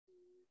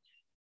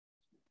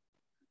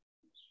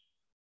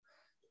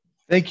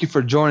Thank you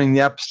for joining the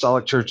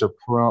Apostolic Church of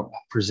Pahrump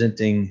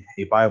presenting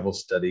a Bible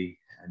study.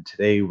 And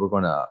today we're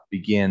going to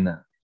begin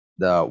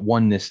the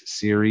Oneness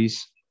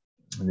series.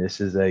 And this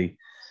is a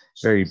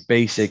very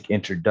basic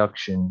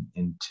introduction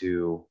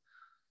into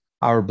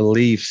our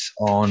beliefs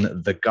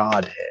on the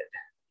Godhead.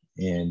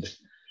 And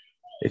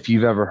if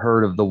you've ever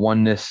heard of the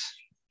Oneness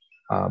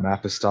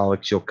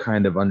Apostolics, you'll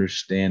kind of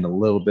understand a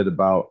little bit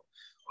about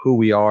who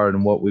we are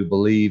and what we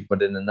believe.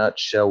 But in a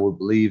nutshell, we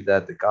believe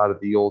that the God of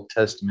the Old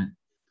Testament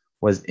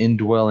was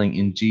indwelling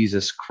in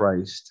Jesus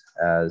Christ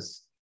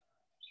as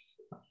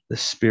the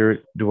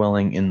Spirit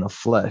dwelling in the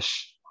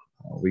flesh.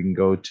 We can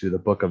go to the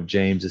book of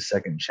James, the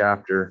second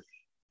chapter,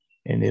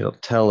 and it'll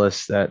tell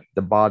us that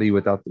the body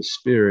without the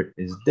Spirit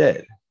is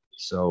dead.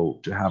 So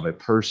to have a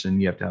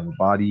person, you have to have a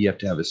body, you have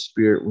to have a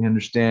spirit. We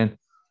understand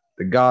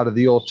the God of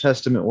the Old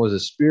Testament was a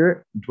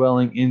spirit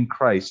dwelling in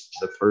Christ,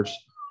 the first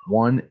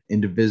one,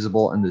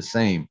 indivisible and the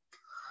same.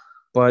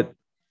 But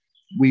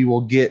we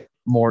will get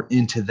more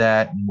into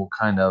that, and we'll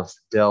kind of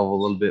delve a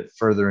little bit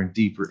further and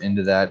deeper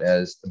into that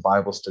as the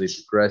Bible study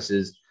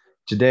progresses.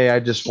 Today, I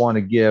just want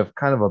to give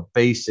kind of a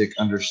basic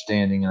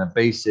understanding and a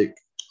basic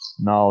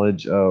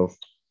knowledge of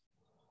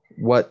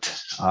what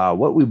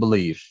we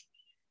believe.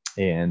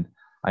 And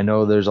I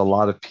know there's a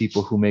lot of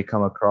people who may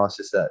come across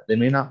this that they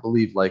may not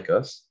believe like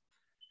us.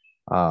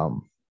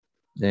 And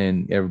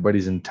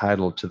everybody's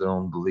entitled to their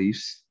own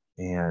beliefs.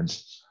 And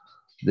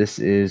this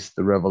is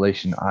the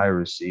revelation I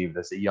received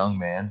as a young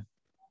man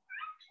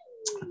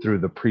through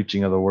the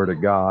preaching of the Word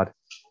of God.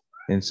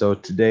 And so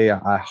today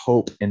I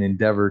hope and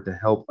endeavor to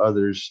help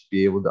others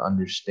be able to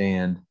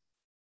understand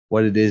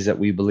what it is that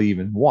we believe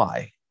and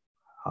why.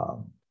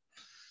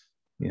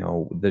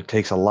 There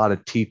takes a lot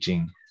of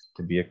teaching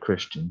to be a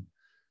Christian.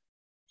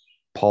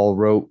 Paul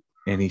wrote,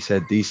 and he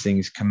said, these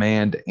things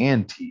command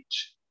and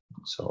teach.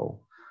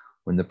 So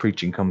when the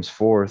preaching comes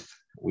forth,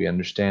 we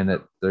understand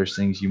that there's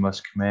things you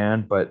must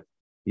command, but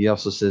he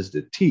also says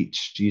to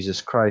teach. Jesus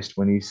Christ,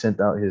 when he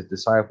sent out his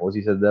disciples,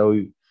 he said,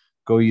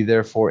 go ye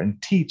therefore and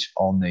teach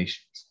all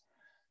nations.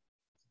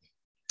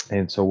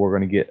 And so we're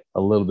going to get a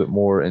little bit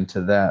more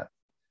into that.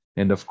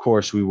 And of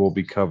course, we will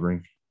be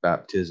covering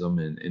baptism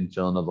and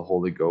infilling of the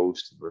Holy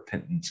Ghost,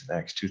 repentance in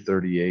Acts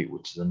 2:38,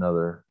 which is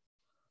another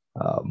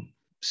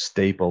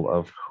staple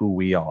of who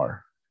we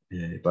are.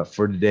 But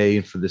for today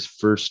and for this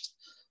first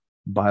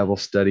Bible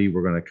study,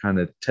 we're going to kind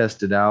of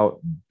test it out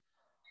and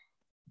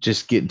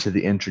just get into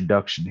the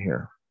introduction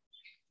here.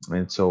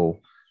 And so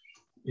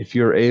if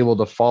you're able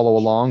to follow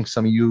along,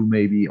 some of you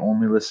may be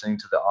only listening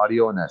to the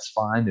audio, and that's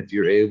fine. If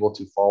you're able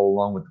to follow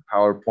along with the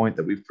PowerPoint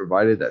that we've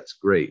provided, that's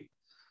great.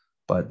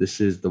 But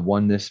this is the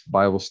Oneness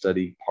Bible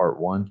Study, Part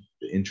 1,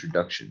 the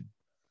introduction.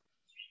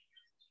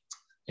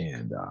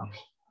 And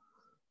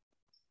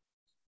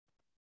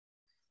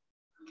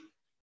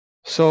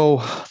so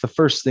the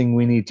first thing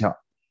we need to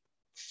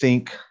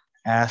think,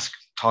 ask,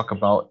 talk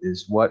about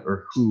is what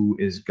or who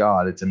is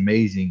God. It's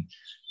amazing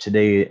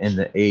today in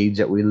the age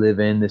that we live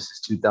in. This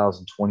is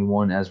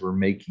 2021 as we're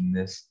making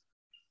this.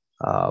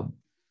 A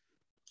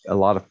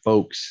lot of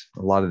folks,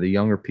 a lot of the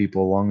younger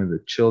people, along with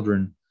the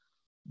children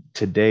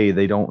today,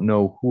 they don't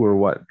know who or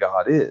what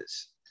God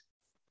is.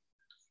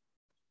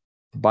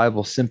 The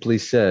Bible simply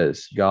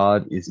says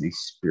God is a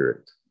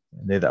spirit,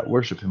 and they that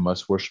worship him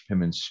must worship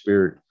him in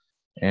spirit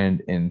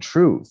and in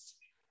truth.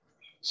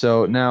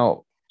 So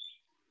now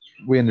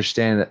we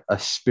understand that a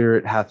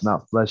spirit hath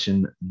not flesh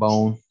and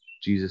bone,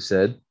 Jesus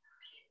said,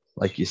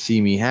 like you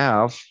see me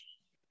have.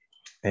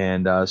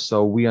 And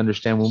so we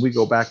understand when we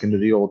go back into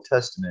the Old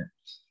Testament,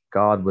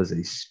 God was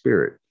a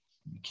spirit.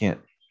 You can't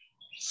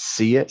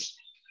see it.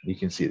 You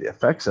can see the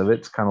effects of it.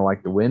 It's kind of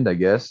like the wind, I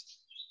guess.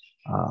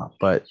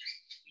 But,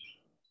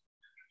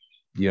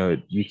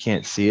 you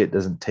can't see it. It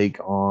doesn't take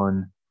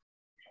on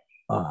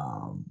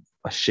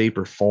a shape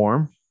or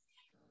form.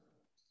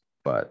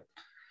 But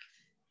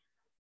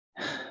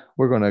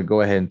we're going to go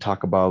ahead and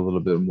talk about a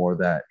little bit more of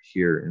that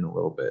here in a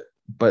little bit.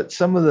 But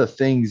some of the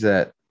things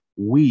that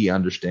we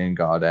understand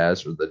God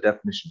as, or the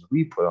definitions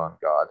we put on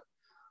God,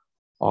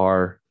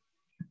 are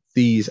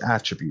these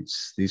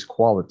attributes, these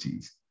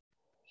qualities.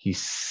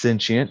 He's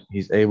sentient.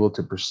 He's able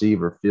to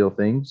perceive or feel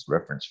things.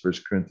 Reference 1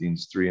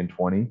 Corinthians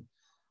 3:20.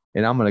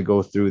 And I'm going to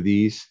go through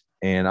these,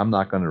 and I'm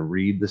not going to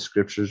read the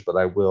scriptures, but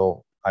I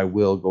will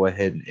go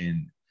ahead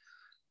and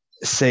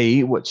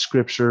say what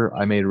scripture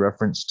I made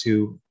reference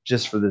to,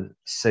 just for the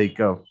sake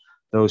of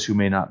those who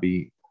may not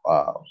be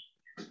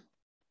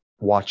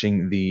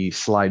watching the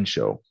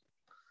slideshow.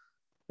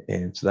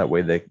 And so that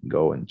way they can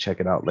go and check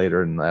it out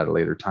later and at a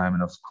later time.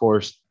 And of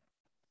course,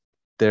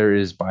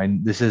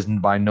 this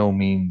isn't by no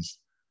means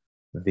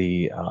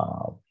the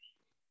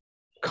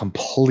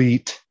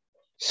complete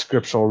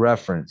scriptural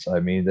reference. I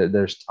mean,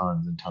 there's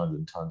tons and tons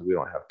and tons. We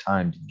don't have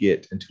time to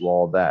get into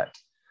all that.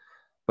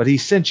 But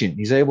he's sentient.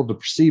 He's able to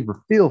perceive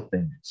or feel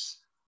things.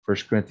 1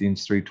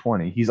 Corinthians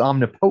 3:20. He's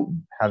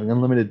omnipotent, having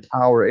unlimited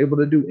power, able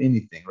to do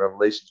anything.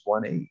 Revelations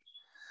 1:8.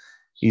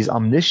 He's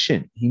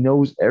omniscient. He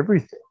knows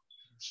everything.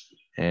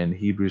 And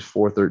Hebrews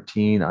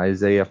 4:13,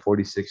 Isaiah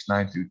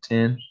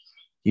 46:9-10.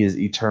 He is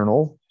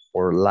eternal.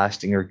 or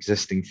lasting or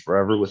existing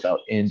forever without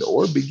end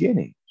or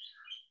beginning.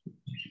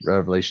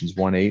 Revelations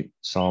 1:8,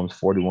 Psalms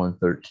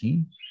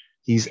 41:13.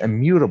 He's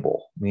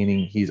immutable,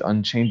 meaning he's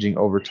unchanging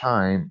over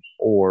time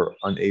or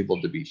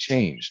unable to be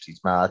changed.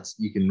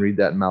 You can read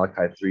that in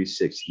Malachi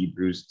 3:6,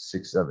 Hebrews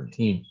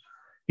 6:17.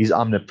 He's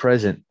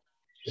omnipresent.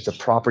 It's a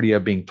property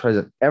of being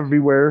present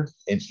everywhere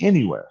and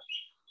anywhere.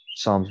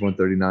 Psalms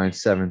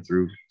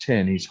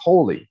 139:7-10. He's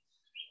holy,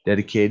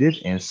 dedicated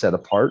and set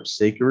apart,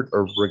 sacred,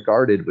 or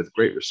regarded with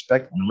great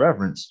respect and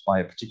reverence by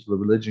a particular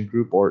religion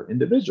group or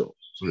individual.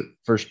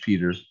 1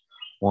 Peter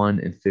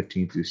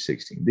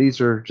 1:15-16. These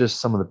are just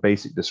some of the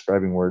basic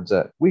describing words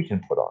that we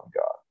can put on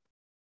God.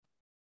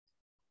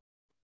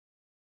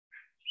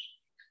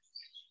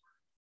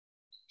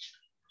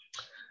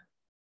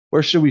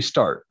 Where should we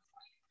start?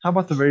 How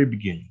about the very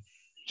beginning?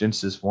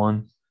 Genesis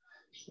 1:1.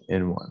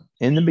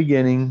 In the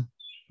beginning,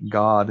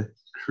 God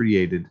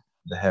created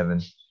the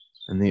heaven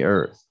and the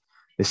earth.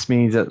 This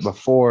means that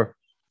before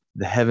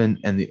the heaven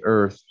and the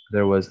earth,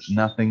 there was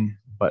nothing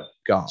but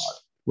God,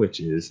 which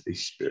is a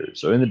spirit.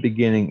 So in the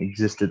beginning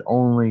existed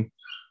only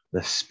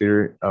the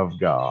Spirit of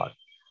God.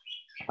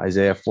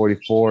 Isaiah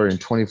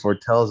 44:24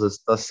 tells us,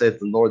 "Thus saith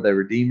the Lord thy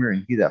Redeemer,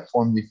 and he that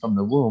formed thee from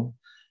the womb."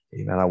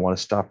 Amen. I want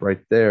to stop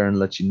right there and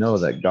let you know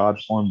that God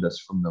formed us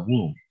from the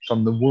womb.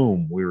 From the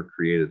womb, we were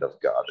created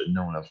of God and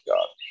known of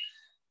God.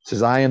 It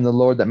says, "I am the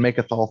Lord that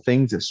maketh all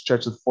things, that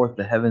stretcheth forth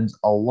the heavens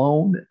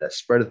alone, that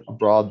spreadeth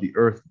abroad the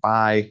earth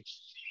by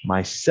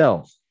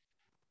myself."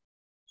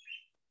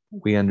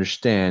 We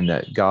understand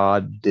that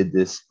God did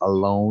this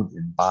alone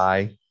and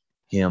by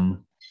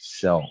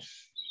himself.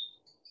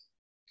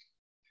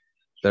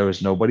 There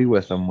was nobody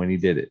with him when he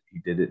did it. He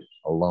did it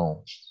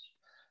alone.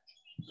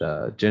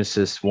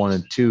 Genesis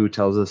 1:2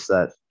 tells us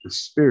that the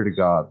Spirit of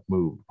God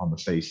moved on the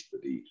face of the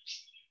deep.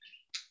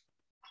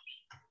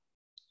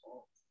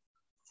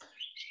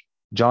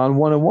 John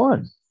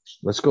 1:1.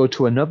 Let's go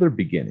to another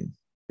beginning.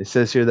 It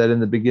says here that in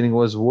the beginning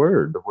was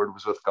Word. The Word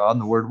was with God,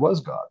 and the Word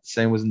was God. The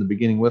same was in the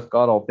beginning with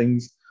God. All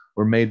things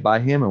were made by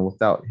him, and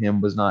without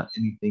him was not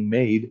anything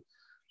made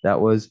that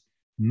was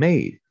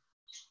made.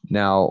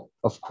 Now,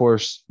 of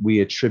course, we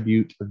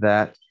attribute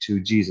that to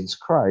Jesus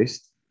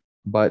Christ,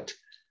 but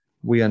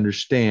we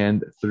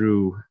understand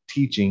through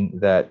teaching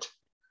that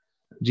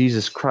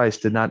Jesus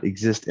Christ did not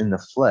exist in the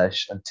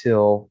flesh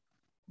until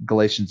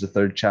Galatians, the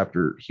 3rd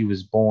chapter. He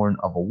was born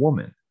of a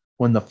woman.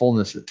 When the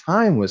fullness of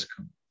time was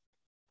come,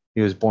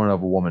 he was born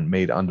of a woman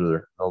made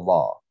under the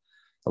law.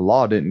 The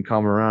law didn't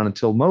come around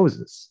until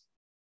Moses.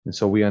 And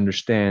so we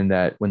understand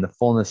that when the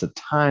fullness of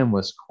time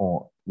was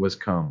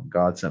come,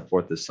 God sent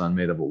forth his son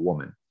made of a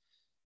woman.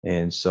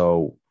 And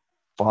so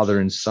father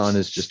and son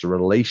is just a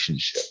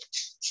relationship.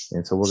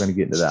 And so we're going to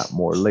get into that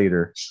more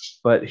later.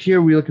 But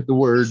here we look at the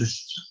word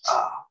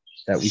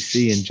that we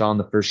see in John,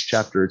 the 1st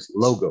chapter. It's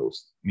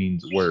logos,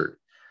 means word.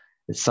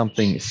 It's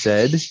something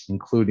said,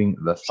 including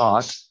the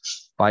thought,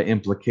 by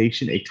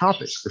implication, a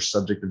topic or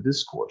subject of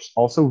discourse.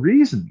 Also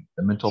reasoning,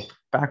 the mental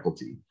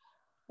faculty,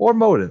 or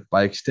motive,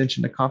 by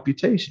extension, a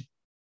computation.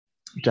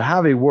 To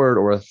have a word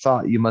or a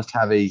thought, you must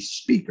have a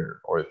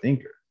speaker or a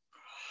thinker.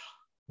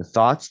 The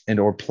thoughts and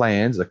or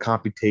plans, the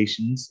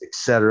computations,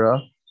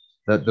 etc.,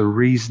 the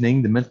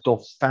reasoning, the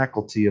mental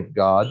faculty of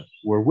God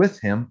were with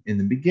him in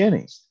the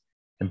beginning.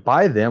 And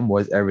by them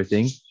was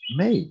everything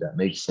made. That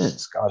makes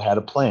sense. God had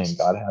a plan.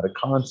 God had a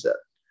concept.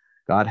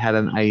 God had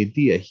an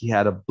idea. He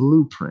had a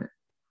blueprint.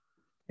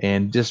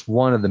 And just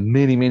one of the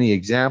many, many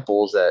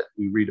examples that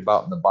we read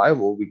about in the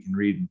Bible, we can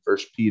read in 1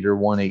 Peter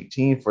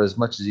 1:18, "For as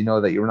much as you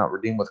know that you were not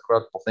redeemed with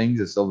corruptible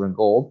things as silver and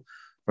gold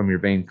from your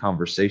vain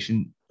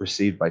conversation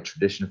received by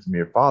tradition from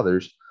your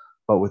fathers,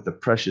 but with the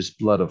precious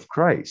blood of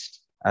Christ,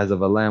 as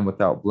of a lamb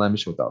without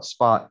blemish, without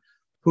spot,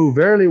 who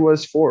verily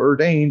was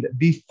foreordained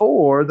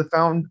before the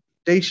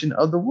foundation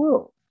of the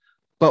world,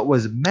 but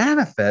was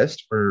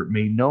manifest or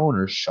made known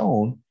or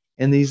shown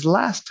in these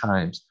last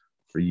times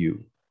for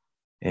you."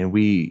 And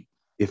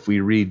if we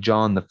read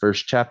John, the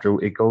 1st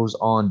chapter, it goes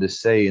on to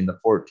say in the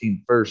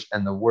 14th verse,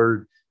 "And the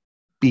word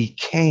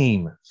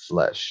became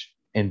flesh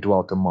and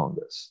dwelt among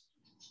us."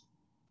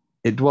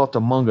 It dwelt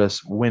among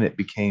us when it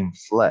became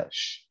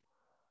flesh.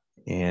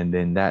 And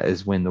then that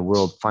is when the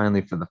world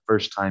finally, for the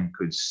first time,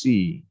 could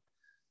see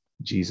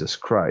Jesus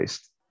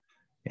Christ.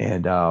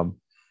 And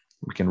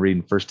we can read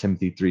in 1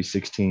 Timothy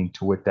 3:16,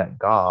 to wit that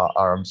God,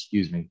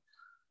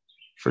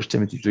 1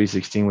 Timothy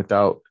 3:16,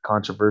 "Without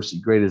controversy,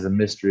 great is a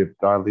mystery of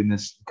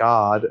godliness.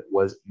 God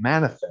was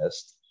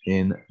manifest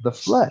in the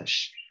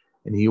flesh."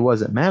 And he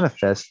wasn't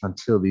manifest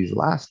until these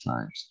last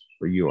times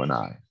for you and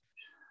I.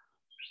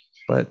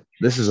 But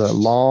this is a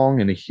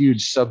long and a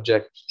huge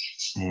subject,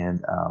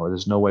 and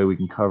there's no way we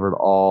can cover it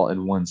all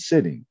in one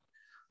sitting.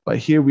 But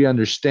here we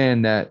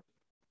understand that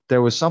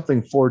there was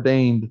something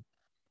foreordained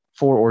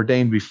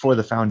before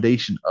the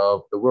foundation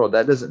of the world.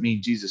 That doesn't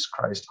mean Jesus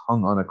Christ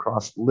hung on a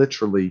cross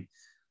literally.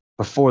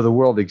 Before the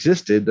world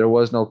existed, there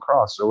was no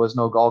cross. There was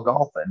no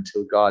Golgotha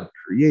until God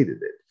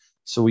created it.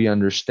 So we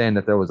understand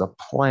that there was a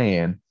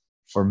plan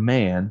for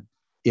man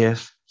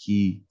if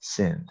he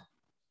sinned.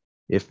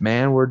 If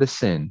man were to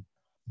sin,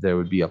 there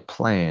would be a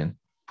plan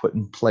put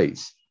in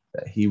place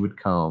that he would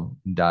come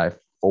and die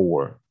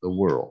for the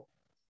world.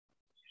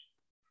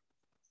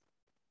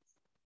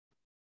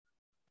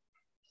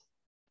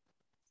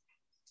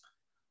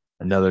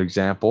 Another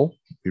example,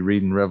 we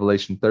read in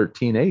Revelation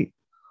 13:8.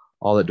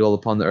 All that dwell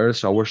upon the earth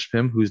shall worship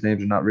him, whose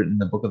names are not written in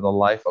the book of the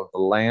life of the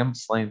Lamb,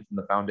 slain from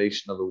the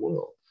foundation of the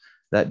world.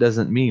 That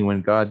doesn't mean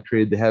when God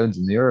created the heavens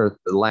and the earth,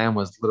 the Lamb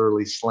was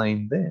literally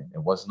slain then.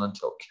 It wasn't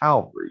until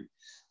Calvary.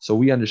 So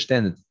we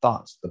understand that the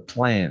thoughts, the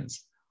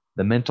plans,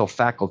 the mental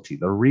faculty,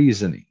 the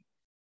reasoning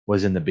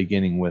was in the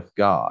beginning with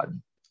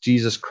God.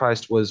 Jesus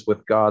Christ was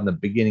with God in the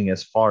beginning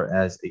as far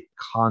as a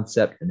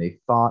concept and a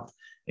thought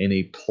and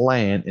a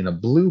plan and a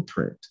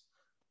blueprint.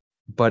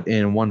 But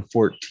in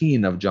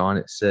 1:14 of John,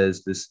 it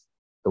says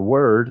the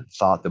word,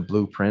 thought, the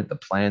blueprint, the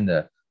plan,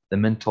 the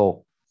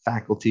mental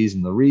faculties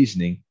and the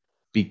reasoning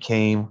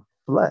became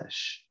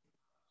flesh.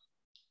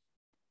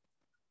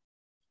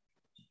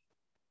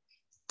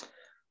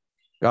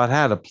 God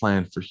had a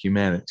plan for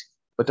humanity,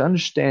 but to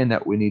understand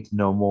that we need to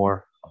know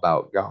more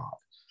about God.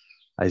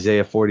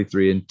 Isaiah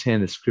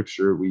 43:10, the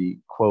scripture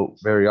we quote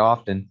very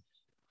often,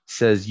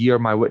 says, "Ye are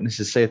my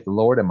witnesses, saith the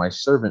Lord, and my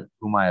servant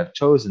whom I have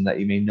chosen, that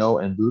ye may know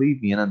and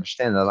believe me and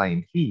understand that I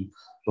am he.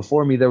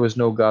 Before me there was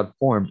no God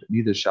formed,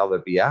 neither shall there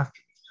be after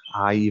me.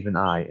 I, even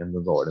I, am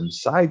the Lord. And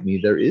beside me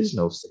there is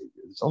no Savior."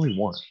 There's only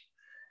one.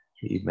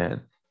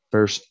 Amen.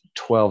 Verse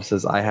 12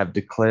 says, "I have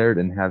declared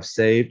and have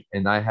saved,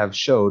 and I have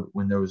showed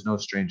when there was no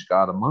strange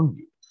God among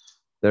you.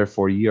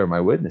 Therefore ye are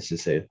my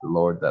witnesses, saith the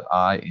Lord, that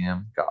I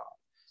am God."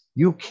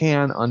 You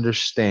can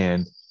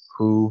understand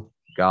who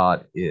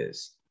God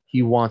is.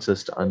 He wants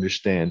us to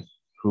understand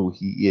who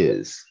he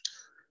is.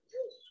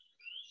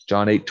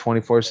 John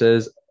 8:24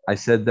 says, "I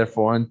said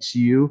therefore unto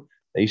you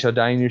that ye shall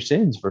die in your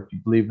sins, for if you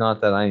believe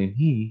not that I am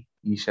he,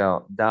 ye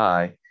shall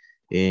die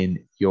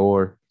in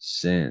your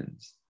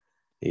sins."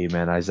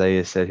 Amen.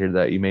 Isaiah said here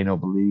that you may know,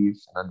 believe,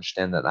 and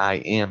understand that I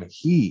am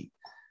he.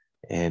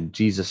 And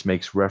Jesus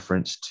makes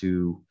reference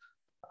to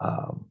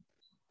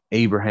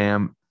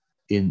Abraham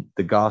in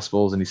the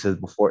Gospels, and he says,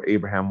 "Before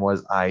Abraham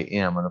was, I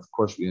am." And of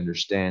course, we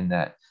understand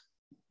that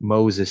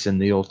Moses in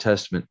the Old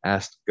Testament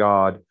asked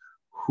God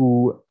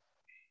who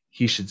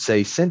he should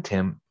say sent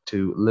him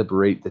to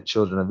liberate the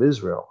children of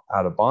Israel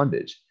out of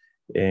bondage.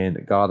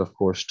 And God, of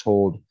course,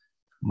 told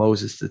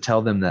Moses to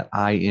tell them that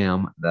I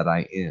am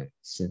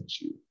sent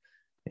you.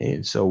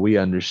 And so we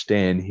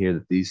understand here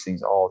that these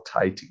things all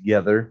tie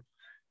together.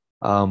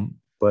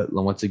 But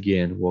once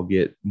again, we'll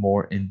get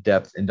more in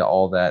depth into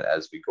all that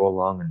as we go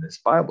along in this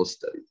Bible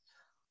study.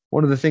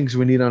 One of the things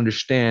we need to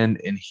understand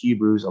in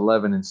Hebrews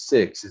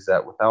 11:6 is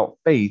that without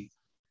faith,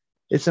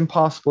 it's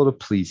impossible to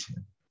please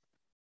him.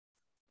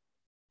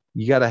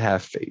 You got to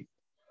have faith.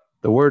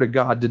 The word of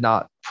God did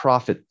not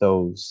profit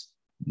those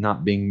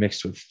not being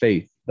mixed with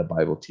faith, the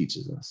Bible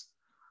teaches us.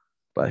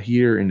 But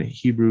here in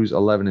Hebrews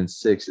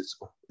 11:6, it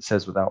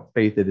says, "Without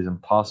faith, it is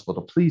impossible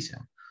to please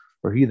him.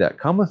 For he that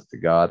cometh to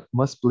God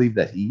must believe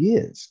that he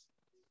is,"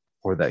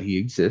 or that he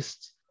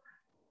exists,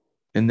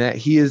 "and that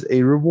he is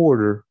a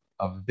rewarder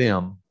of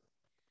them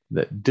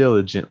that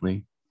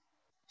diligently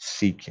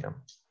seek him."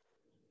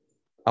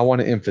 I want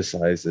to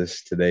emphasize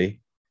this today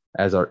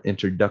as our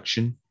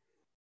introduction,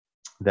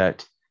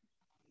 that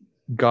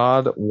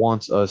God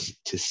wants us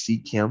to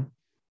seek him.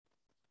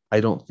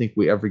 I don't think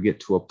we ever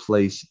get to a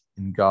place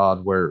in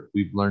God where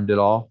we've learned it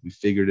all, we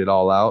figured it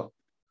all out.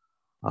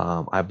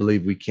 I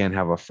believe we can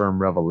have a firm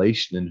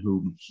revelation in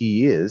who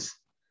he is,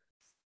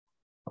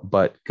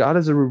 but God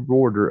is a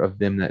rewarder of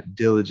them that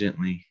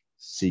diligently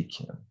seek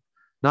him.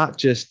 Not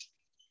just,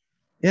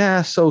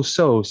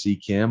 so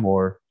seek him,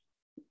 or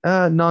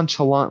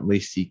nonchalantly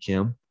seek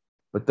him,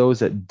 but those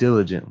that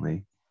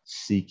diligently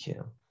seek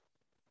him.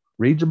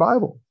 Read your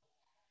Bible,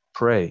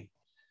 pray,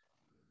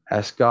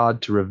 ask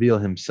God to reveal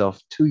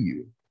himself to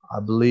you. I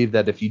believe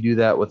that if you do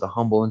that with a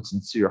humble and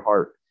sincere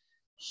heart,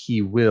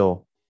 he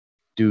will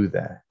do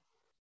that.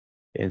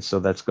 And so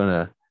that's going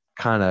to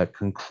kind of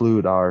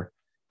conclude our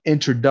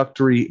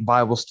introductory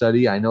Bible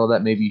study. I know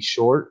that may be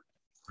short.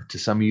 To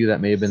some of you, that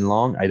may have been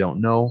long. I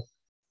don't know.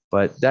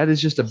 But that is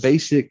just a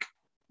basic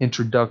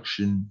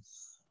introduction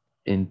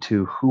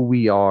into who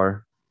we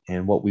are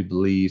and what we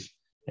believe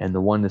and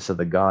the oneness of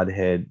the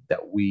Godhead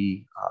that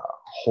we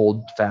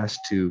hold fast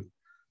to.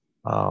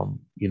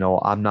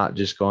 I'm not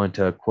just going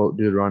to quote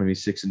Deuteronomy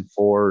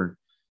 6:4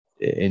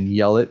 and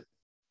yell it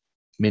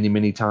many,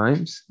 many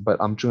times, but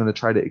I'm going to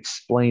try to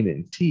explain it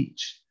and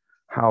teach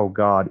how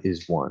God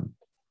is one.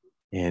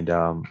 And,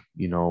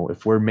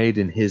 if we're made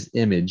in his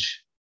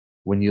image,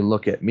 when you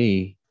look at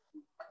me,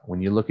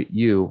 when you look at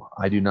you,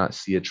 I do not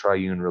see a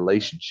triune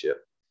relationship.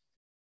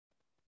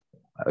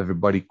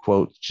 Everybody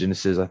quotes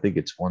Genesis, I think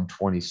it's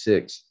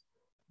 1:26,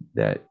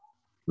 that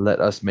let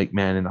us make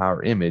man in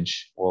our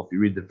image. Well, if you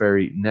read the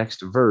very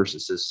next verse,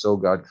 it says, "So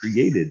God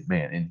created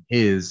man in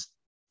his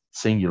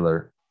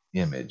singular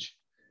image."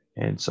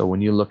 And so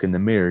when you look in the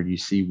mirror, you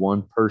see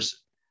one person.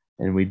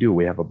 And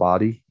we have a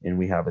body and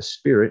we have a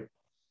spirit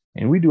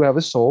and we do have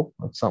a soul.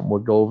 That's something we'll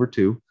go over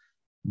too.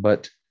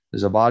 But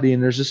There's a body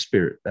and there's a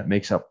spirit that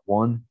makes up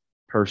one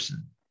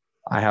person.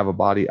 I have a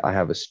body, I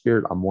have a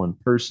spirit, I'm one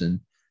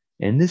person.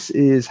 And this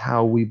is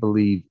how we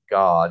believe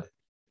God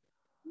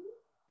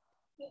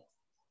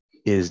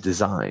is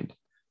designed,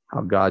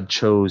 how God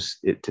chose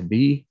it to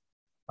be.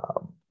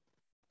 Um,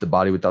 the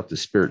body without the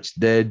spirit's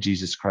dead.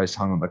 Jesus Christ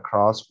hung on the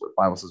cross. Where the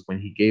Bible says when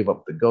he gave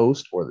up the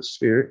ghost or the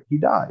spirit, he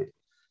died.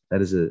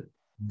 That is a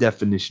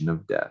definition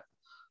of death.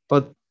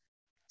 But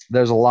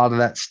there's a lot of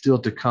that still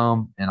to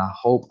come. And I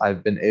hope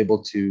I've been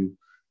able to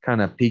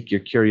kind of pique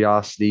your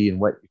curiosity and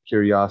whet your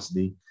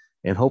curiosity.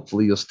 And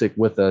hopefully you'll stick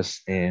with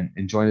us and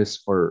join us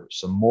for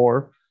some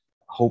more.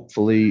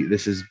 Hopefully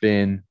this has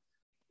been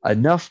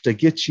enough to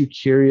get you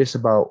curious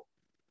about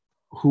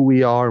who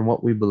we are and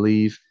what we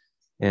believe.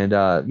 And,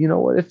 you know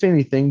what, if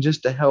anything,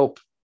 just to help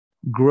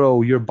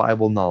grow your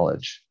Bible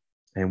knowledge.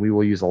 And we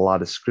will use a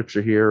lot of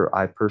scripture here.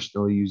 I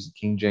personally use the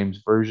King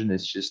James Version.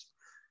 It's just,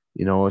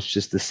 you know, it's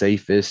just the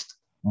safest,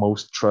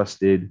 most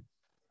trusted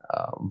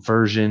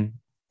version.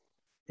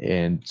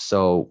 And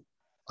so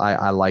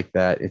I like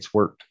that. It's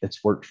worked.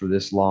 It's worked for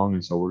this long.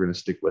 And so we're going to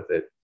stick with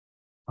it.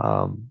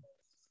 Um,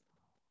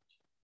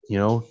 you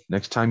know,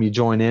 next time you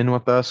join in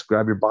with us,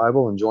 grab your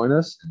Bible and join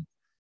us. And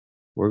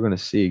we're going to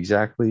see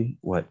exactly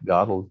what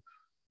God will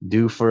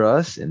do for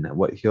us and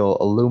what he'll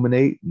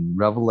illuminate and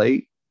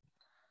revelate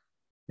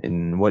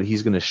and what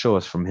he's going to show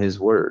us from his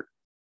word.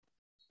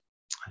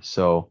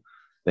 So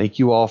thank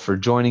you all for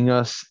joining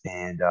us,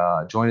 and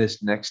join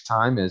us next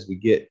time as we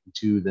get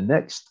to the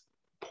next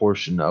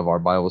portion of our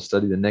Bible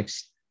study. The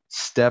next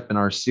step in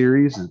our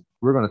series is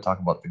we're going to talk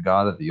about the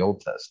God of the Old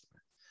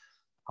Testament.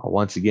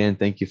 Once again,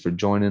 thank you for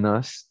joining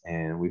us,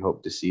 and we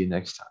hope to see you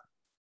next time.